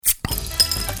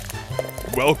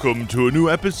Welcome to a new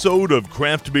episode of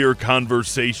Craft Beer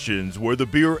Conversations, where the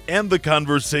beer and the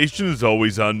conversation is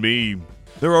always on me.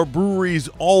 There are breweries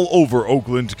all over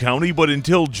Oakland County, but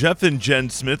until Jeff and Jen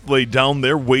Smith laid down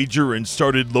their wager and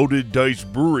started Loaded Dice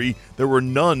Brewery, there were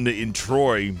none in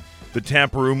Troy. The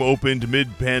tap room opened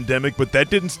mid-pandemic, but that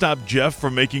didn't stop Jeff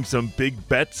from making some big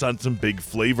bets on some big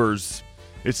flavors.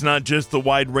 It's not just the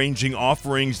wide-ranging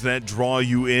offerings that draw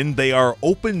you in, they are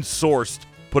open-sourced,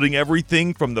 putting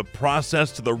everything from the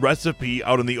process to the recipe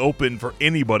out in the open for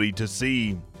anybody to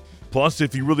see. Plus,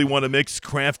 if you really want to mix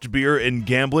craft beer and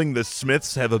gambling, the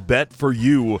Smiths have a bet for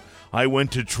you. I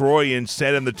went to Troy and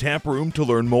sat in the tap room to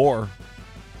learn more.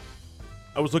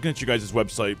 I was looking at you guys'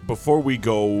 website. Before we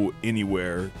go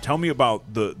anywhere, tell me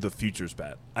about the futures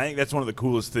bet. I think that's one of the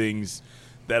coolest things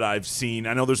that I've seen.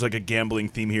 I know there's like a gambling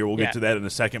theme here. We'll get to that in a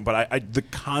second. But the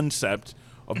concept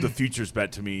of the futures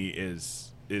bet to me is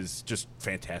just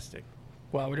fantastic.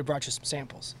 Well, I would have brought you some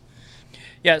samples.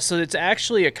 Yeah, so it's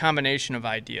actually a combination of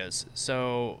ideas.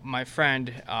 So my friend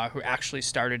who actually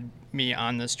started me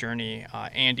on this journey,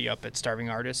 Andy up at Starving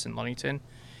Artists in Ludington,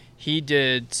 he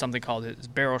did something called his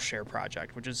Barrel Share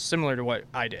Project, which is similar to what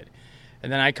I did.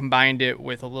 And then I combined it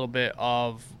with a little bit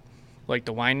of like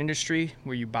the wine industry,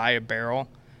 where you buy a barrel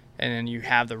and then you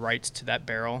have the rights to that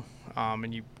barrel,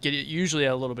 and you get it usually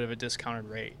at a little bit of a discounted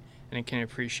rate, and it can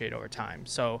appreciate over time.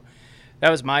 So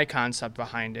that was my concept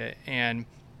behind it. And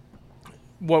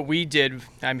what we did,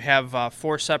 I have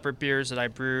 4 separate beers that I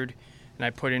brewed and I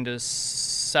put into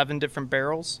 7 different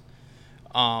barrels,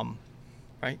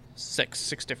 right?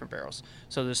 Six different barrels.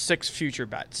 So there's 6 future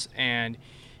bets, and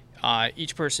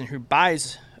each person who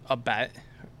buys a bet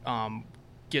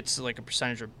gets like a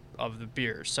percentage of the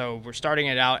beer. So we're starting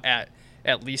it out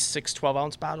at least 6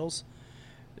 12-ounce bottles,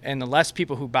 and the less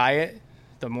people who buy it,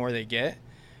 the more they get.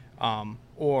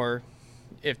 Or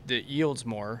if the yields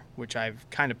more, which I've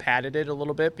kind of padded it a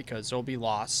little bit because there'll be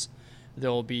loss.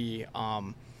 There'll be,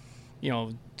 one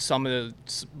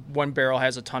barrel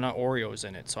has a ton of Oreos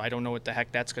in it, so I don't know what the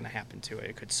heck that's going to happen to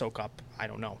it. It could soak up, I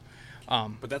don't know.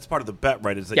 But that's part of the bet,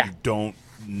 right, is that you don't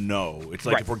know. It's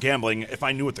like if we're gambling, if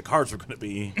I knew what the cards were going to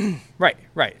be. Right.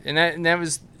 And that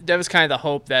was kind of the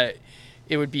hope, that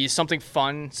it would be something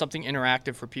fun, something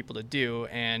interactive for people to do.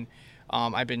 And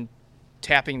I've been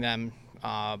tapping them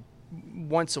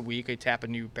once a week. I tap a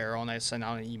new barrel and I send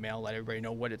out an email, let everybody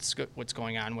know what's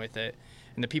going on with it.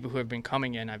 And the people who have been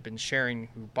coming in, I've been sharing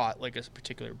who bought like a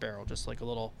particular barrel, just like a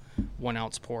little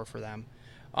 1-ounce pour for them.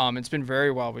 It's been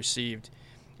very well received.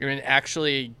 It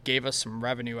actually gave us some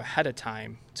revenue ahead of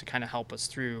time to kind of help us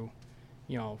through,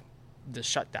 the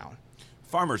shutdown.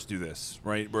 Farmers do this,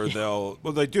 right? Where they'll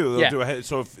do ahead.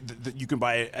 So if you can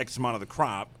buy X amount of the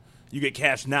crop, you get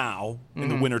cash now in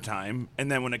the wintertime,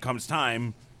 and then when it comes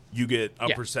time, you get a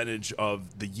percentage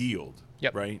of the yield,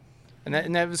 right?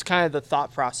 And that was kind of the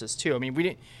thought process too. I mean,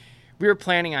 we were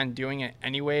planning on doing it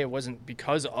anyway. It wasn't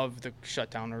because of the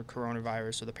shutdown or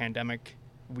coronavirus or the pandemic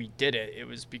we did it. It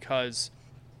was because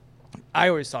I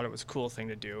always thought it was a cool thing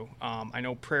to do. I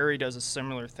know Prairie does a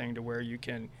similar thing to where you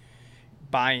can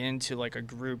buy into like a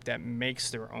group that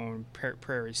makes their own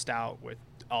Prairie Stout with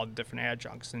all the different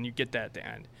adjuncts, and you get that at the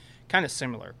end. Kind of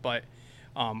similar, but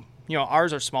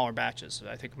ours are smaller batches.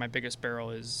 I think my biggest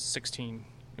barrel is 15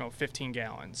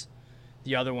 gallons.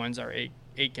 The other ones are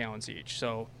 8 gallons each,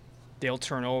 so they'll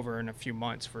turn over in a few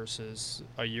months versus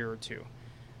a year or two.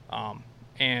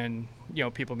 And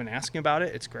people have been asking about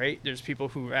it. It's great. There's people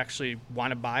who actually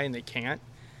want to buy and they can't.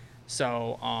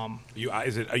 So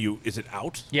is it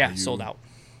out? Yeah, sold out.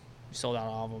 We sold out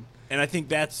all of them. And I think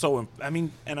that's so. I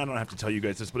mean, and I don't have to tell you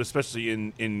guys this, but especially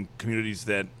in communities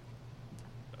that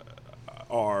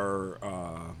are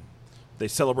they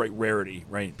celebrate rarity,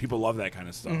 right? People love that kind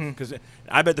of stuff, because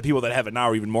I bet the people that have it now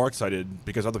are even more excited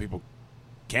because other people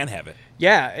can have it.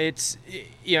 Yeah, it's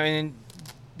and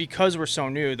because we're so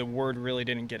new, the word really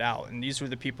didn't get out, and these were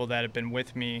the people that have been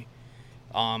with me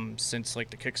since like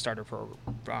the Kickstarter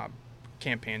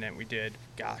campaign that we did.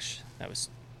 Gosh, that was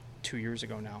 2 years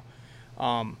ago now.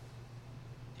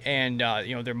 And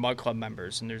they're Mug Club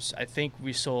members, and I think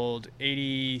we sold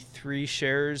 83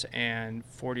 shares and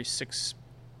 46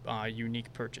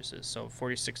 unique purchases, so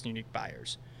 46 unique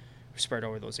buyers spread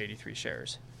over those 83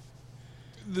 shares.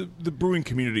 The brewing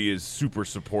community is super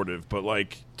supportive, but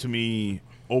like, to me,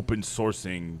 open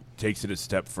sourcing takes it a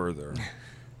step further.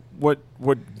 What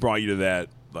brought you to that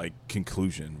like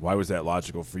conclusion? Why was that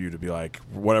logical for you to be like,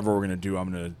 whatever we're going to do,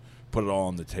 I'm going to put it all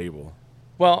on the table?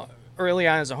 Well, early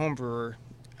on as a home brewer,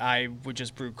 I would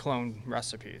just brew clone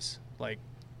recipes. Like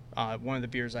one of the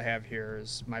beers I have here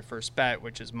is my first bet,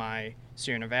 which is my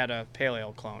Sierra Nevada Pale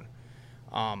Ale clone.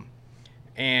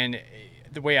 And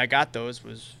the way I got those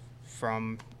was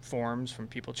from forums, from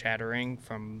people chattering,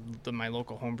 from my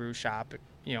local homebrew shop,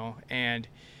 and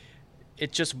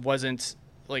it just wasn't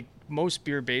like most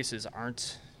beer bases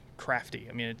aren't crafty.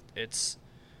 I mean, it's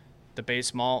the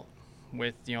base malt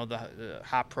with the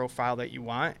hop profile that you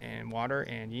want, and water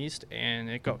and yeast, and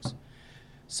it goes.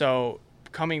 So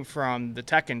coming from the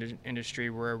tech industry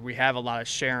where we have a lot of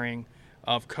sharing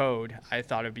of code, I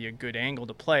thought it'd be a good angle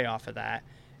to play off of that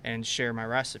and share my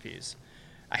recipes.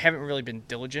 I haven't really been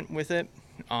diligent with it.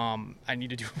 I need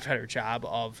to do a better job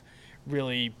of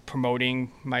really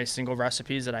promoting my single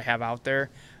recipes that I have out there.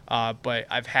 But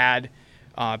I've had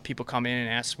people come in and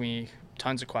ask me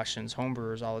tons of questions,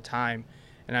 homebrewers all the time,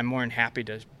 and I'm more than happy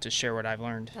to share what I've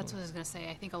learned. That's what I was going to say.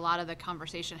 I think a lot of the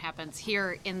conversation happens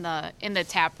here in the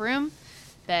tap room,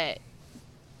 that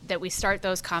we start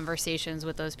those conversations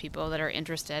with those people that are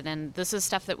interested. And this is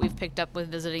stuff that we've picked up with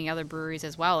visiting other breweries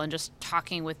as well, and just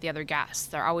talking with the other guests.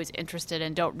 They're always interested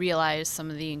and don't realize some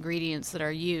of the ingredients that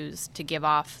are used to give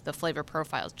off the flavor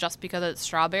profiles. Just because it's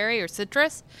strawberry or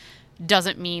citrus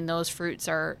doesn't mean those fruits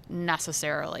are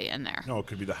necessarily in there. No, it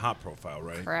could be the hop profile,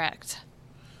 right? Correct.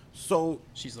 So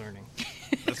she's learning.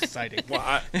 That's exciting.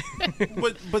 Well,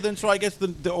 but then, so I guess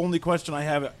the only question I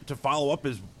have to follow up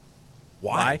is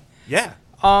why? Yeah.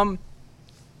 I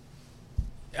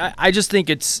just think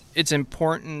it's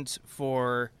important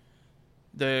for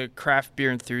the craft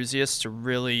beer enthusiasts to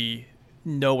really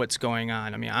know what's going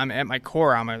on. I mean, I'm at my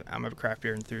core, I'm a craft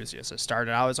beer enthusiast. I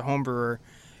started out as a home brewer.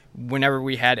 Whenever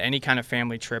we had any kind of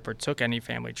family trip or took any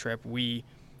family trip, we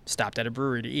stopped at a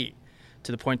brewery to eat,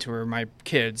 to the point to where my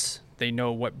kids, they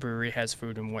know what brewery has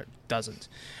food and what doesn't.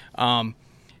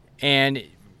 And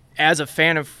as a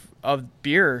fan of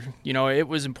beer, it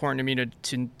was important to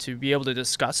me to be able to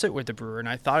discuss it with the brewer, and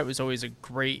I thought it was always a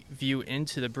great view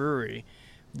into the brewery,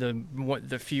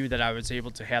 the few that I was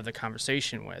able to have the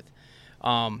conversation with.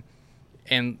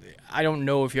 And I don't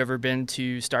know if you've ever been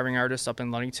to Starving Artist up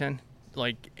in Ludington.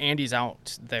 Like, Andy's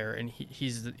out there, and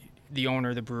he's the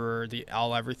owner, the brewer,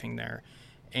 everything there,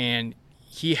 and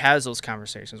he has those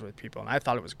conversations with people, and I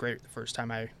thought it was great the first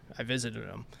time I visited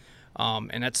him,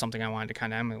 and that's something I wanted to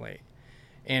kind of emulate.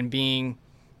 And being,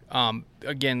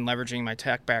 again, leveraging my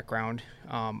tech background,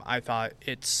 I thought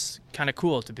it's kind of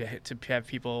cool to have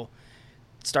people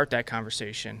start that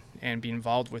conversation and be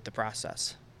involved with the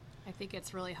process. I think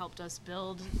it's really helped us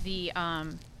build the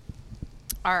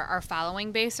our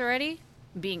following base already,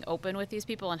 being open with these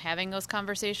people and having those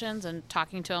conversations and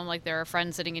talking to them like they're a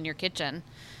friend sitting in your kitchen,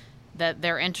 that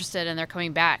they're interested and they're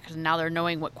coming back, and now they're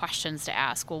knowing what questions to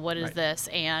ask. Well, what is this?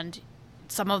 And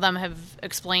some of them have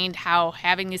explained how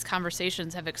having these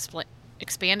conversations have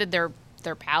expanded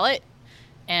their palate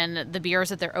and the beers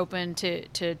that they're open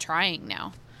to trying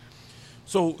now.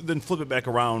 So then flip it back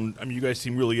around. I mean, you guys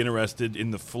seem really interested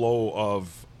in the flow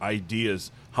of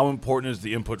ideas. How important is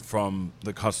the input from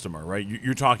the customer, right?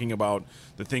 You're talking about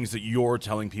the things that you're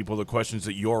telling people, the questions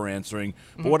that you're answering.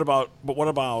 Mm-hmm. But what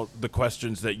about the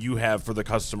questions that you have for the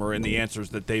customer and the answers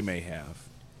that they may have?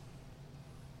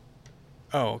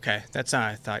 Oh, okay. That's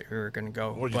not. I thought you were going to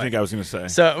go. What did you think I was going to say?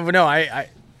 So no,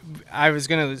 I was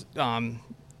going to.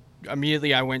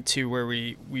 Immediately, I went to where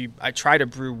I try to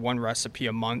brew one recipe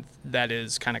a month that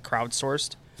is kind of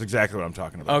crowdsourced. That's exactly what I'm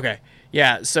talking about. Okay,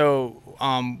 yeah. So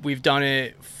we've done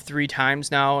it 3 times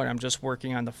now, and I'm just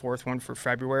working on the 4th one for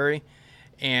February.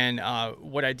 And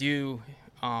what I do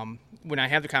when I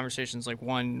have the conversations, like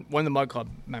one of the Mug Club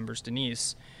members,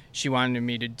 Denise, she wanted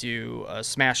me to do a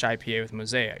Smash IPA with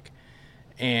Mosaic.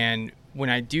 And when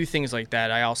I do things like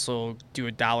that, I also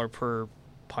do $1 per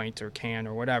pint or can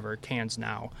or whatever, cans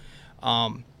now,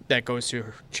 that goes to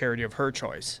a charity of her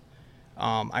choice.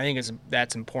 I think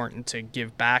that's important to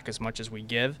give back as much as we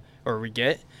give or we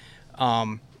get.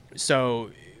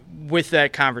 So with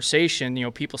that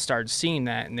conversation, people started seeing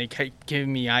that, and they kept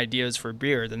giving me ideas for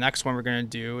beer. The next one we're going to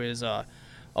do is a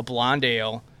blonde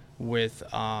ale with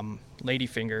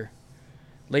ladyfinger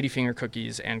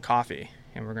cookies and coffee,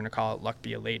 and we're going to call it Luck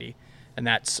Be a Lady. And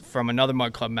that's from another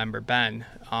Mug Club member, Ben.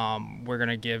 We're going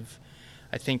to give,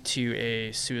 I think, to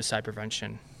a suicide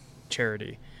prevention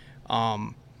charity.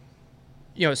 So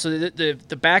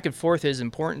the back and forth is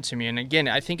important to me. And again,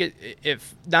 I think it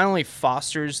not only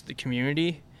fosters the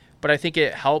community, but I think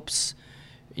it helps,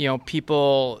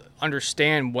 people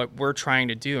understand what we're trying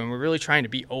to do. And we're really trying to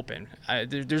be open.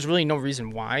 There's really no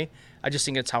reason why. I just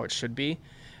think it's how it should be.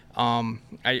 When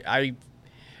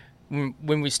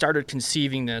we started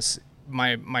conceiving this,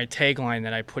 my tagline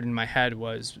that I put in my head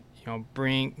was,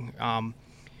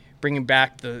 bringing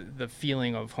back the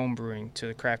feeling of homebrewing to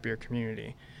the craft beer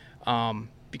community,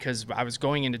 because I was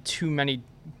going into too many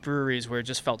breweries where it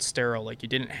just felt sterile. Like you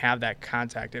didn't have that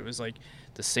contact. It was like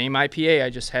the same IPA I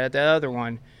just had at that other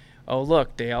one. Oh,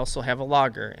 look, they also have a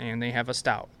lager and they have a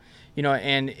stout.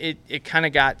 And it kind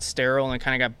of got sterile and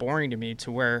kind of got boring to me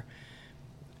to where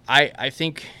I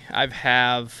think I've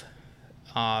have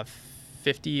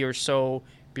 50 or so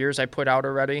beers I put out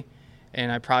already, and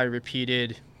I probably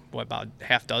repeated, about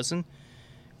half dozen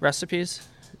recipes.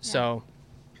 Yeah. So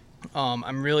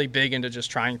I'm really big into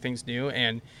just trying things new,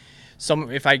 and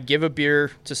if I give a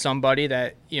beer to somebody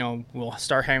that, we'll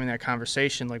start having that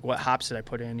conversation, like what hops did I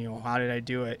put in, how did I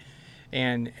do it?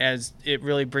 And as it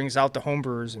really brings out the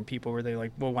homebrewers and people where they're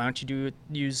like, well, why don't you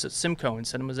use a Simcoe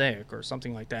instead of Mosaic or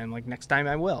something like that? And I'm like, next time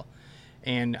I will.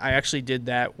 And I actually did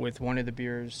that with one of the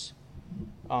beers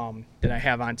that I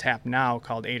have on tap now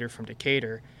called Ader from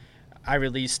Decatur. I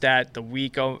released that the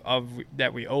week of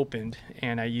that we opened,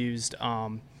 and I used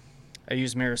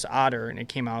Maris Otter, and it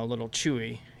came out a little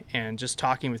chewy. And just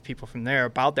talking with people from there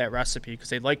about that recipe, because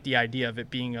they liked the idea of it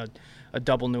being a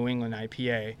double New England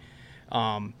IPA.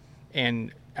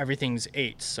 And everything's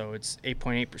 8, so it's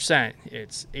 8.8%.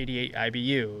 It's 88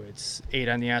 IBU. It's 8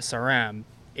 on the SRM.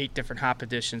 8 different hop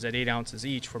additions at 8 ounces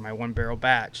each for my 1-barrel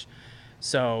batch.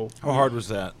 So how hard was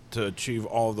that to achieve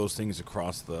all of those things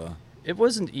across the? It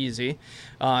wasn't easy.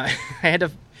 I had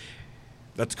to.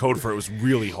 That's code for it was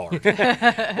really hard.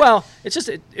 Well, it's just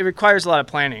it requires a lot of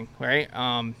planning, right?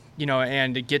 And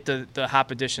to get the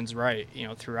hop additions right,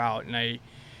 throughout. And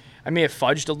I may have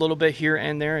fudged a little bit here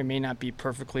and there. It may not be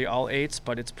perfectly all 8s,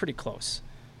 but it's pretty close.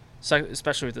 So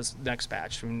especially with this next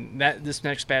batch. This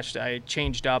next batch I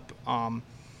changed up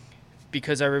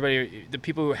because the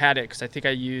people who had it, because I think I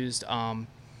used a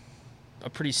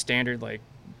pretty standard like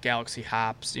Galaxy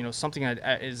hops, something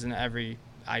that is in every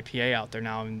IPA out there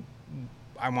now. And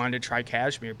I wanted to try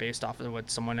cashmere based off of what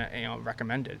someone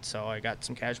recommended. So I got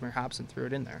some cashmere hops and threw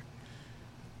it in there.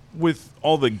 With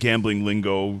all the gambling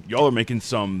lingo, y'all are making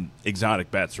some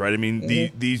exotic bets, right? I mean,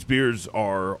 these beers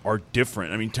are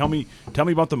different. I mean, tell me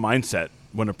about the mindset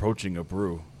when approaching a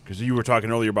brew, because you were talking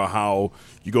earlier about how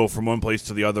you go from one place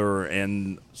to the other,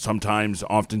 and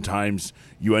oftentimes,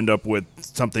 you end up with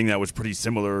something that was pretty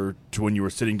similar to when you were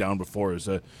sitting down before as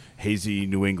a hazy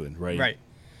New England, right? Right.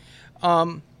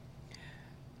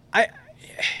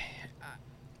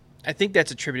 I think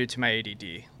that's attributed to my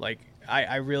ADD. Like,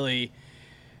 I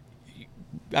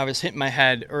was hitting my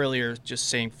head earlier just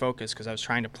saying focus because I was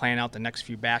trying to plan out the next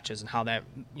few batches and how that,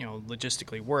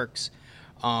 logistically works.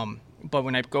 But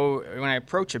when I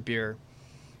approach a beer,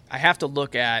 I have to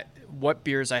look at what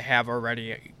beers I have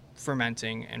already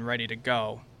fermenting and ready to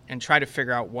go and try to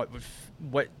figure out what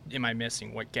am I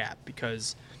missing, what gap.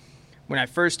 Because when I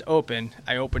first opened,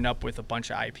 I opened up with a bunch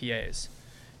of IPAs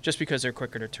just because they're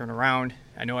quicker to turn around.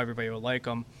 I know everybody will like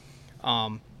them.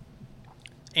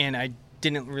 And I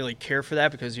didn't really care for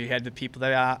that because you had the people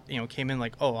that came in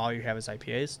like, oh, all you have is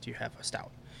IPAs. Do you have a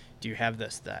stout? Do you have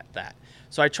this, that?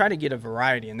 So I try to get a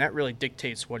variety, and that really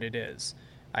dictates what it is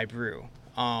I brew.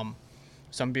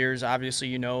 Some beers,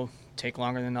 obviously, take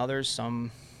longer than others.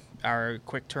 Some are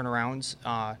quick turnarounds,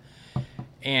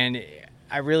 and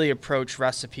I really approach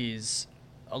recipes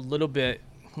a little bit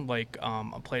like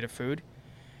a plate of food,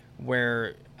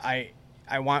 where I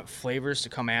want flavors to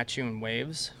come at you in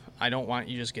waves. I don't want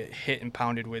you to just get hit and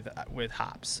pounded with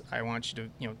hops. I want you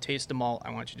to taste the malt. I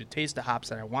want you to taste the hops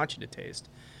that I want you to taste.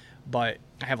 But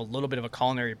I have a little bit of a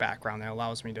culinary background that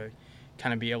allows me to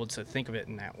kind of be able to think of it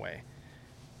in that way.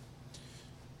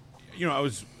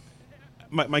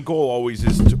 My goal always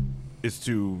is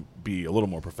to be a little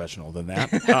more professional than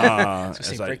that.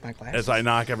 As I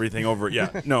knock everything over.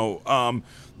 Yeah, no.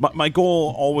 My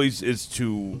goal always is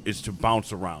to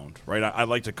bounce around, right? I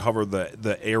like to cover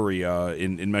the area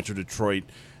in Metro Detroit,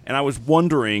 and I was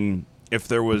wondering if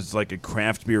there was like a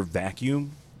craft beer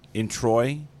vacuum in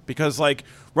Troy, because like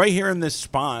right here in this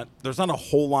spot, there's not a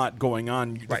whole lot going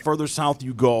on. Right. The further south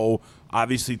you go,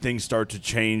 obviously things start to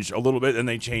change a little bit, and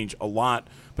they change a lot.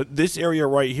 But this area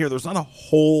right here, there's not a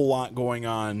whole lot going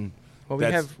on. Well,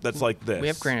 that's like this. We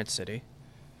have Granite City.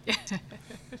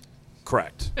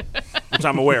 Correct, which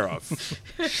I'm aware of.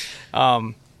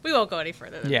 We won't go any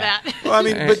further than that. Well, I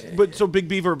mean, but so Big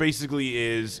Beaver basically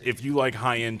is, if you like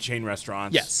high-end chain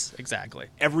restaurants. Yes, exactly.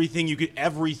 Everything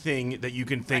that you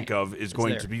can think of is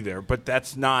going to be there. But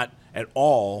that's not at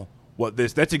all what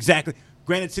this. That's exactly.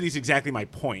 Granite City is exactly my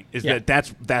point.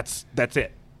 That's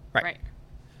it. Right.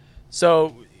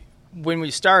 So when we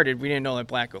started, we didn't know that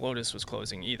Black Lotus was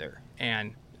closing either,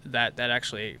 and that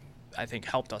actually, I think,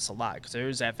 helped us a lot because there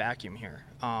is that vacuum here.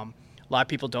 A lot of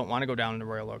people don't want to go down to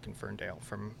Royal Oak and Ferndale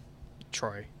from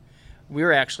Troy. We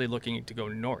were actually looking to go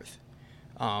north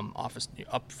office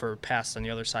up for past on the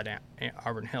other side of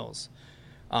Auburn Hills.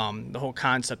 The whole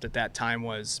concept at that time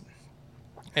was,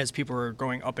 as people were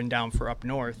going up and down for up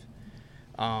north,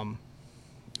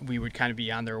 we would kind of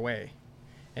be on their way,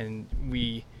 and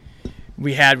we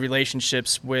had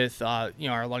relationships with our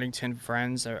Ludington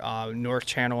friends, North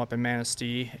Channel up in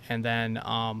Manistee, and then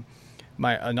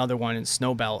another one in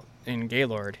Snowbelt in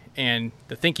Gaylord. And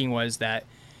the thinking was that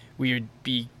we would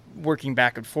be working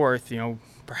back and forth.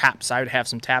 Perhaps I would have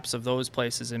some taps of those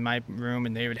places in my room,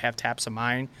 and they would have taps of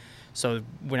mine. So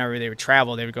whenever they would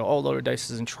travel, they would go, "Oh, Loaded Dice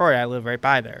is in Troy. I live right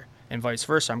by there," and vice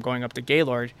versa. I'm going up to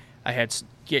Gaylord. I had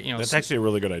That's actually a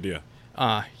really good idea.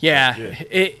 Yeah.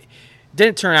 It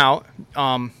didn't turn out,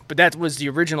 but that was the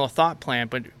original thought plan.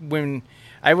 But when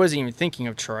I wasn't even thinking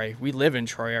of Troy, we live in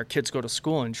Troy. Our kids go to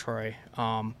school in Troy.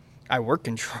 I work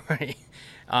in Troy,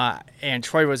 and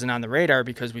Troy wasn't on the radar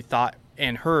because we thought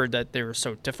and heard that they were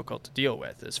so difficult to deal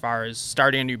with as far as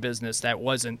starting a new business that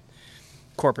wasn't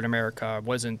corporate America,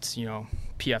 wasn't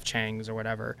PF Chang's or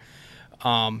whatever.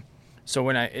 So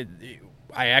when I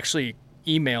actually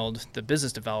emailed the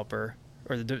business developer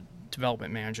or the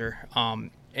development manager,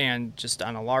 and just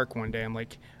on a lark one day, I'm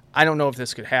like, I don't know if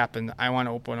this could happen. I want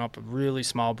to open up a really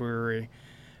small brewery,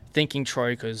 thinking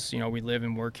Troy, because we live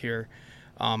and work here.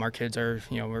 Our kids are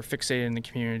we're fixated in the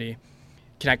community.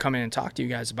 Can I come in and talk to you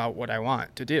guys about what I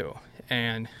want to do?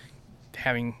 And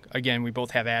we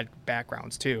both have ad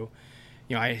backgrounds too.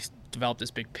 I developed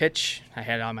this big pitch. I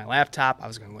had it on my laptop. I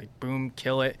was going to boom,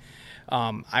 kill it.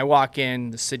 I walk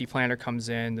in, the city planner comes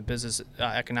in, the business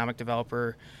economic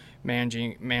developer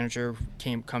manager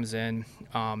comes in,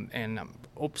 and I'm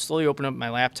slowly open up my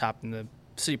laptop, and the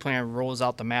city planner rolls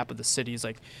out the map of the city. He's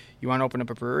like, "You want to open up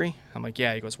a brewery?" I'm like,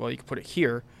 "Yeah." He goes, "Well, you can put it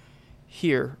here,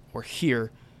 here, or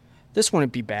here. This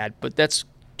wouldn't be bad, but that's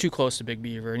too close to Big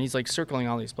Beaver." And he's circling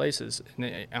all these places,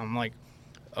 and I'm like,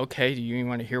 "Okay, do you even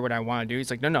want to hear what I want to do?" He's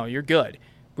like, "No, you're good.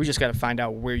 We just got to find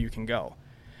out where you can go."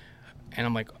 And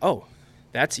I'm like, "Oh,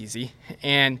 that's easy."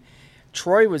 And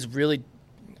Troy was really,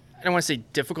 I don't want to say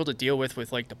difficult to deal with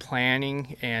the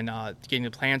planning and getting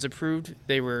the plans approved.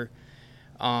 They were,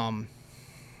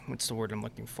 what's the word I'm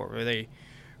looking for? Were they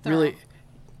really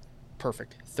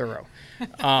perfect, thorough,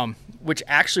 which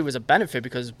actually was a benefit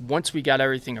because once we got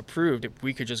everything approved,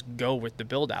 we could just go with the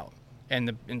build out, and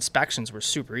the inspections were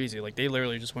super easy. They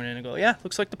literally just went in and go, "Yeah,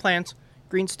 looks like the plans,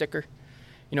 green sticker."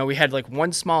 We had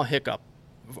one small hiccup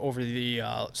over the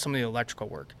some of the electrical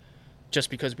work,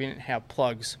 just because we didn't have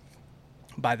plugs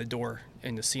by the door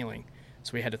in the ceiling,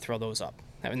 so we had to throw those up,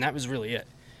 and that was really it.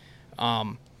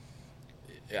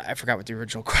 I forgot what the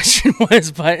original question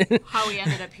was, but how we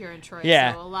ended up here in Troy.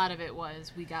 Yeah. So a lot of it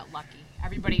was we got lucky.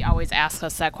 Everybody always asks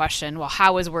us that question. Well,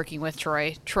 how was working with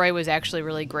Troy? Troy was actually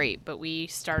really great, but we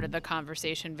started the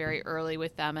conversation very early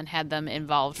with them and had them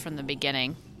involved from the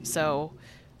beginning. So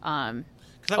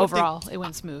overall, it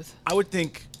went smooth. I would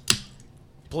think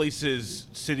places,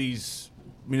 cities,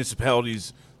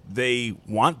 municipalities, they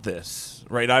want this,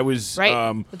 right?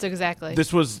 Right. That's exactly.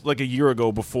 This was a year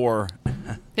ago before.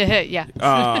 Yeah.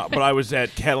 But I was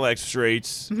at Cadillac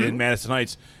Straits in Madison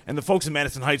Heights, and the folks in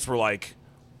Madison Heights were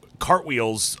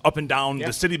cartwheels up and down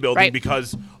the city building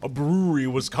because a brewery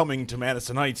was coming to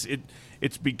Madison Heights.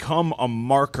 It's become a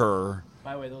marker.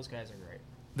 By the way, those guys are great.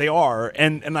 They are,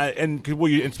 and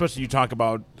especially you talk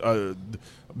about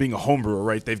being a home brewer,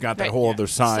 right? They've got that whole other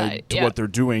side to what they're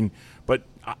doing. But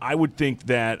I would think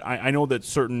that I know that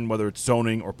certain, whether it's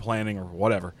zoning or planning or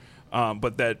whatever,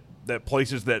 but that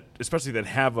places that especially that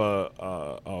have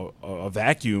a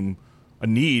vacuum, a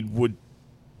need, would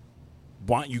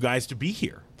want you guys to be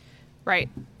here. Right.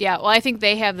 Yeah. Well, I think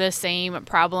they have the same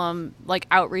problem,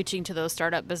 outreaching to those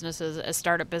startup businesses as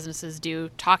startup businesses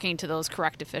do, talking to those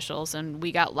correct officials. And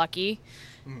we got lucky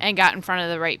and got in front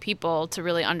of the right people to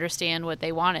really understand what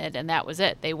they wanted. And that was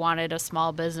it. They wanted a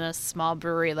small business, small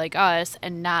brewery like us,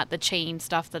 and not the chain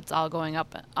stuff that's all going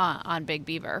up on Big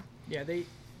Beaver. Yeah,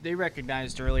 they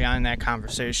recognized early on in that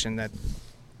conversation that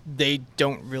they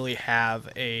don't really have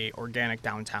a organic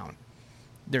downtown.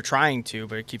 They're trying to,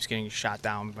 but it keeps getting shot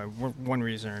down by one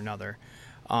reason or another.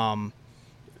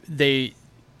 They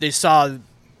saw,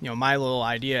 my little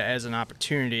idea as an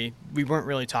opportunity. We weren't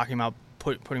really talking about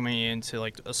putting money into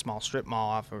a small strip mall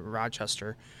off of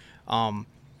Rochester. We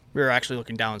were actually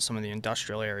looking down at some of the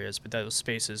industrial areas, but those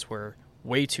spaces were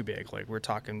way too big. We're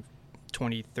talking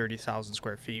 20, 30,000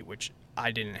 square feet, which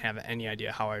I didn't have any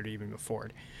idea how I would even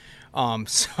afford.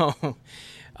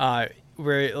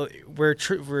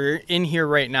 We're in here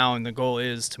right now, and the goal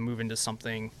is to move into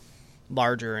something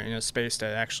larger in a space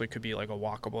that actually could be a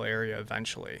walkable area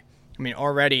eventually. I mean,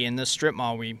 already in this strip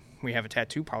mall, we have a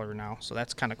tattoo parlor now, so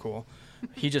that's kind of cool.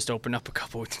 he just opened up a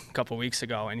couple weeks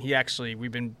ago, and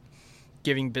we've been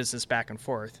giving business back and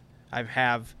forth.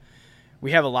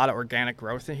 We have a lot of organic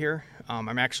growth in here.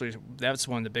 That's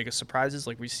one of the biggest surprises.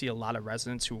 Like, we see a lot of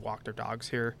residents who walk their dogs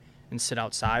here and sit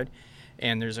outside,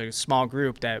 and there's a small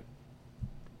group that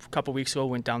a couple weeks ago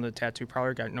went down to the tattoo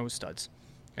parlor, got nose studs,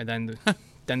 and then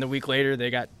the week later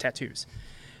they got tattoos,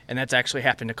 and that's actually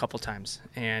happened a couple times.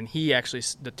 And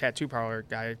the tattoo parlor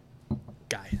guy,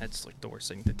 that's like the worst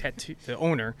thing. The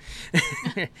owner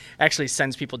actually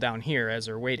sends people down here as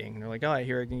they're waiting. And they're like, "Oh, I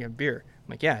hear I can get beer." I'm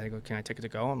like, "Yeah." They go, "Can I take it to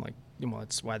go?" I'm like, "Well,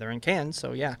 that's why they're in cans.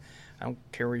 So yeah, I don't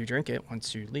care where you drink it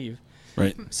once you leave."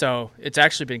 Right. So it's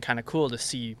actually been kind of cool to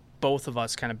see both of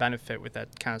us kind of benefit with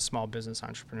that kind of small business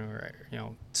entrepreneur,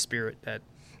 spirit that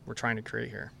we're trying to create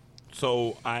here.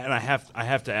 So I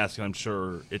have to ask, and I'm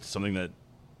sure it's something that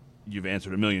you've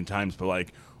answered a million times, but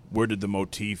like, where did the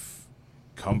motif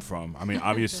come from? I mean,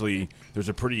 obviously there's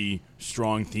a pretty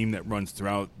strong theme that runs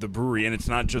throughout the brewery, and it's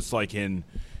not just like in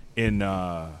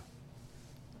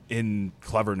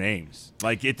clever names.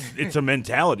 Like, it's a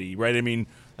mentality, right? I mean,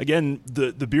 again,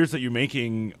 the beers that you're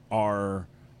making are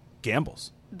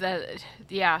gambles. It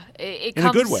in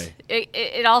comes, a good way.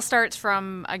 It all starts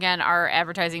from, again, our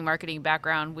advertising marketing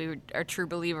background. We are true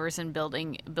believers in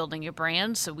building a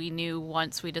brand, so we knew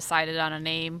once we decided on a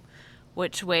name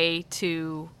which way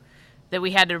that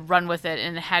we had to run with it,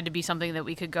 and it had to be something that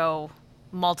we could go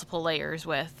multiple layers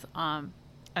with. And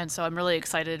so I'm really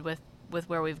excited with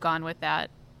where we've gone with that.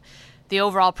 The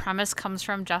overall premise comes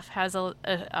from Jeff has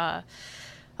a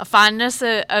fondness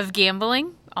of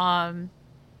gambling.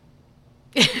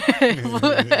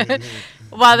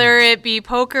 Whether it be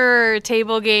poker or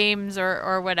table games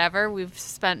or whatever, we've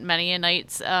spent many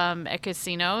nights at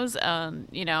casinos, having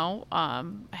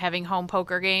home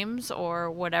poker games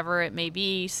or whatever it may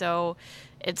be. So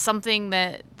it's something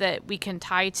that we can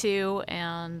tie to,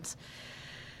 and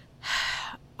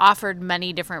offered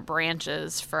many different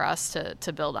branches for us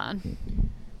to build on.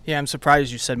 Yeah, I'm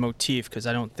surprised you said motif, because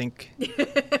I don't think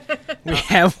we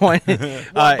have one.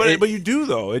 But you do,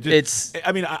 though. I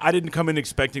didn't come in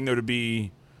expecting there to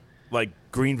be like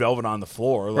green velvet on the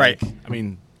floor. Like, right. I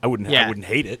mean, I wouldn't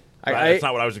hate it. That's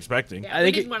not what I was expecting. Yeah,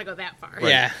 we didn't want to go that far.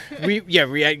 Right. Yeah,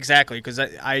 exactly, because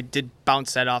I did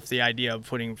bounce that off the idea of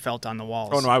putting felt on the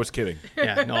walls. Oh, no, I was kidding.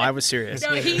 Yeah, no, I was serious. No,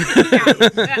 I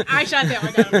shot that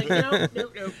one down. Like,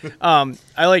 no.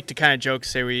 I like to kind of joke,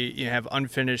 say we have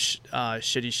unfinished,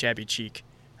 shitty, shabby cheek,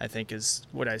 I think is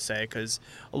what I say, because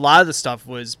a lot of the stuff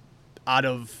was out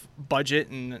of budget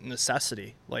and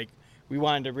necessity. Like, we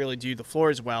wanted to really do the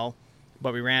floors well,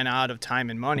 but we ran out of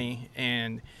time and money,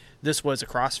 and this was a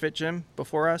CrossFit gym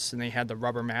before us, and they had the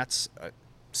rubber mats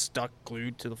stuck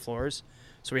glued to the floors.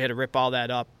 So we had to rip all that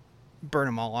up, burn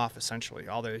them all off, essentially,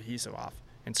 all the adhesive off,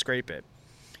 and scrape it.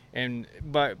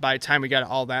 But by the time we got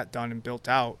all that done and built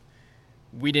out,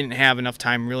 we didn't have enough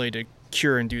time really to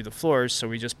cure and do the floors, so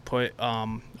we just put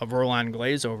a roll-on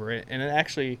glaze over it. And it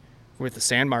actually, with the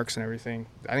sand marks and everything,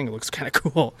 I think it looks kind of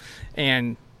cool.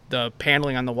 And the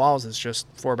paneling on the walls is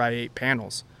just 4x8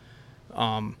 panels.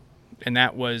 And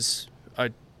that was a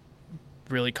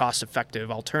really cost-effective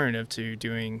alternative to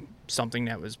doing something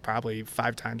that was probably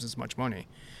 5 times as much money.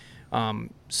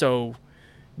 So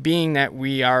being that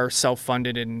we are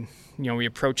self-funded and, we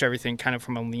approach everything kind of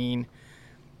from a lean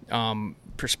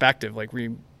perspective, like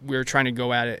we're trying to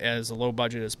go at it as a low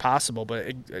budget as possible,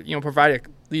 but, provide at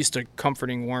least a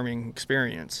comforting, warming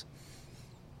experience.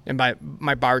 And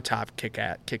my bar top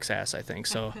kicks ass, I think.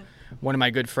 So one of my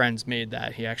good friends made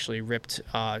that. He actually ripped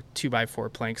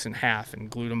 2x4 planks in half and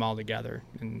glued them all together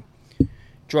and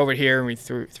drove it here, and we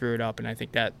threw it up. And I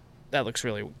think that looks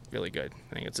really, really good.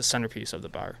 I think it's a centerpiece of the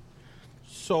bar.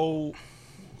 So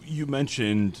you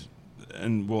mentioned,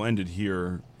 and we'll end it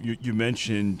here, you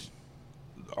mentioned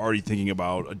already thinking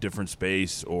about a different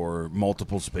space or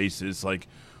multiple spaces. Like,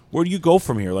 where do you go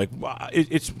from here? Like,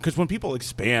 it's because when people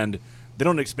expand, they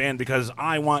don't expand because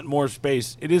I want more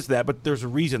space. It is that, but there's a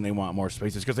reason they want more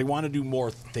space. It's because they want to do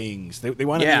more things. They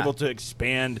want to be able to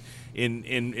expand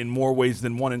in more ways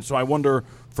than one. And so I wonder,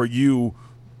 for you,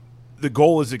 the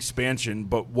goal is expansion,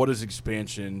 but what is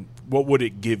expansion? What would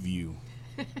it give you?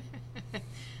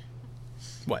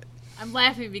 What? I'm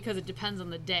laughing because it depends on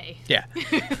the day. Yeah.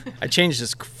 I change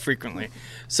this frequently.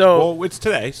 So Well, it's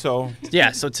today, so.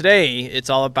 Yeah, so today it's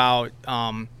all about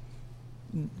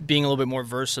being a little bit more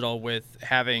versatile with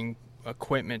having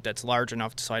equipment that's large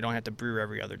enough so I don't have to brew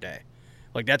every other day.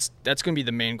 Like, that's going to be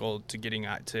the main goal to getting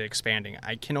to expanding.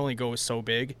 I can only go so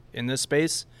big in this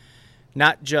space,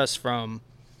 not just from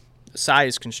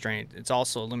size constraint. It's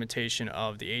also a limitation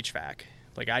of the HVAC.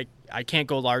 Like I can't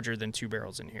go larger than 2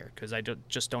 barrels in here because I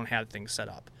just don't have things set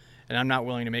up. And I'm not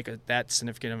willing to make that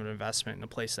significant of an investment in a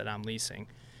place that I'm leasing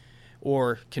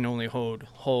or can only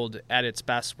hold at its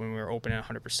best when we're open at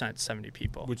 100%, 70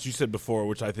 people. Which you said before,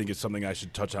 which I think is something I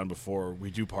should touch on before we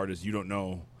do part, is you don't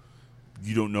know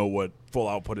what full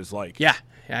output is like. Yeah,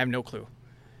 I have no clue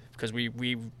because we've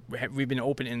been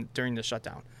open during the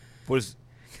shutdown. What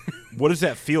does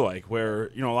that feel like?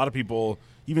 Where a lot of people,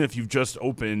 even if you've just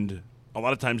opened, a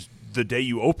lot of times the day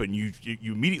you open, you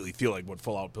immediately feel like what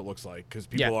full output looks like because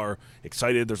people are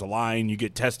excited. There's a line. You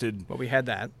get tested. Well, we had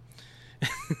that,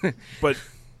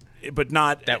 but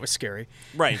not that was scary,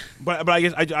 right? But I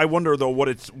guess I wonder though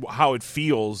how it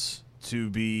feels to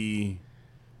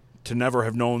never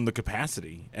have known the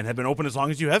capacity and have been open as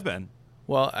long as you have been.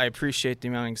 Well, I appreciate the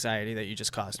amount of anxiety that you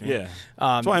just caused me. Yeah,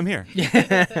 that's why I'm here.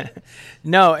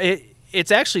 No,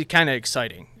 it's actually kind of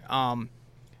exciting.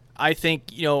 I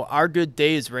think, our good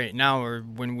days right now are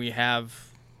when we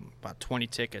have about 20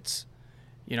 tickets,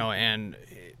 and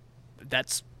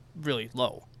that's really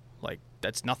low. Like,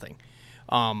 that's nothing.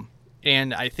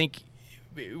 And I think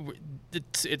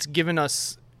it's given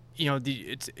us,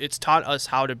 it's taught us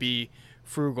how to be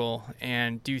frugal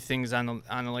and do things on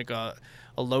like a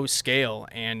low scale,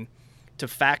 and the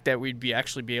fact that we'd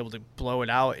actually be able to blow it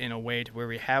out in a way to where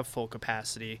we have full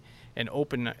capacity and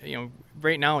open.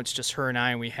 Right now it's just her and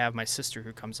I, and we have my sister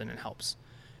who comes in and helps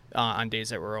on days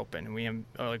that we're open, and we have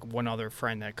like one other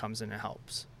friend that comes in and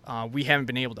helps. We haven't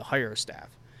been able to hire a staff,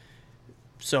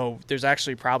 so there's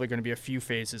actually probably going to be a few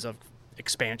phases of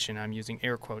expansion. I'm using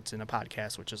air quotes in a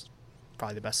podcast, which is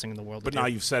probably the best thing in the world. But now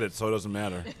you've said it, so it doesn't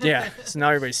matter. Yeah, so now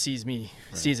everybody sees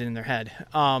it in their head.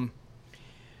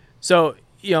 So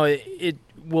it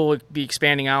will be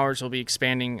expanding hours. We'll be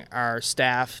expanding our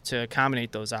staff to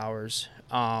accommodate those hours,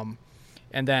 and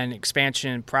then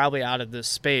expansion probably out of this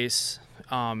space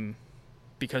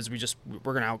because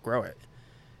we're going to outgrow it.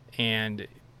 And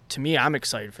to me, I'm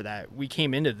excited for that. We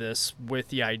came into this with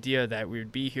the idea that we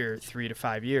would be here 3 to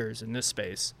 5 years in this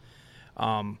space,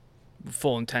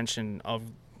 full intention of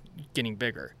getting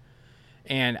bigger.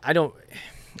 And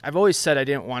I've always said I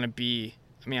didn't want to be.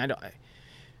 I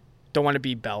don't want to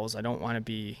be Bell's. I don't want to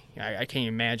be. I can't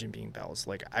imagine being Bell's.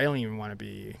 Like, I don't even want to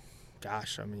be.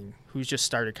 Gosh, who's just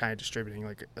started kind of distributing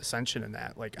like Ascension and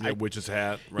that? Like, Witch's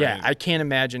Hat. Right? Yeah, I can't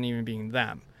imagine even being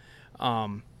them.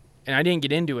 And I didn't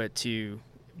get into it to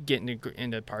get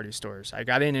into party stores. I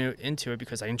got into it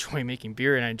because I enjoy making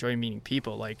beer and I enjoy meeting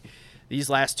people. Like, these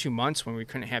last 2 months when we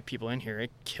couldn't have people in here,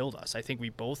 it killed us. I think we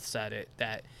both said it,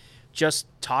 that just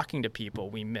talking to people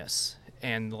we miss.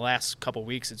 And the last couple of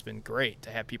weeks, it's been great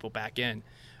to have people back in.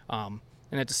 And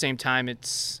at the same time,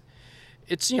 it's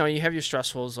you have your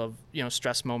stress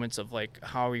moments of like,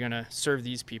 how are we going to serve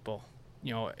these people?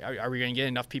 Are we going to get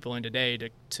enough people in today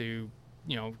to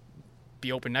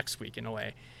be open next week in a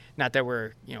way? Not that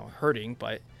we're hurting,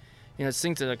 but it's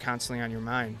things that are constantly on your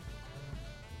mind.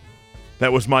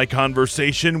 That was my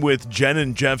conversation with Jen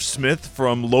and Jeff Smith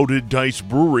from Loaded Dice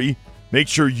Brewery. Make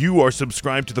sure you are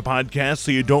subscribed to the podcast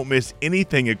so you don't miss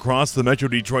anything across the Metro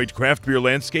Detroit craft beer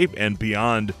landscape and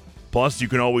beyond. Plus, you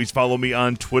can always follow me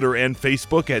on Twitter and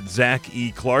Facebook at Zach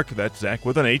E. Clark, that's Zach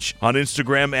with an H, on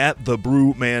Instagram at The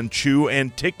Brew Man Chew,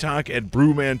 and TikTok at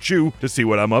Brew Man Chew to see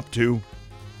what I'm up to.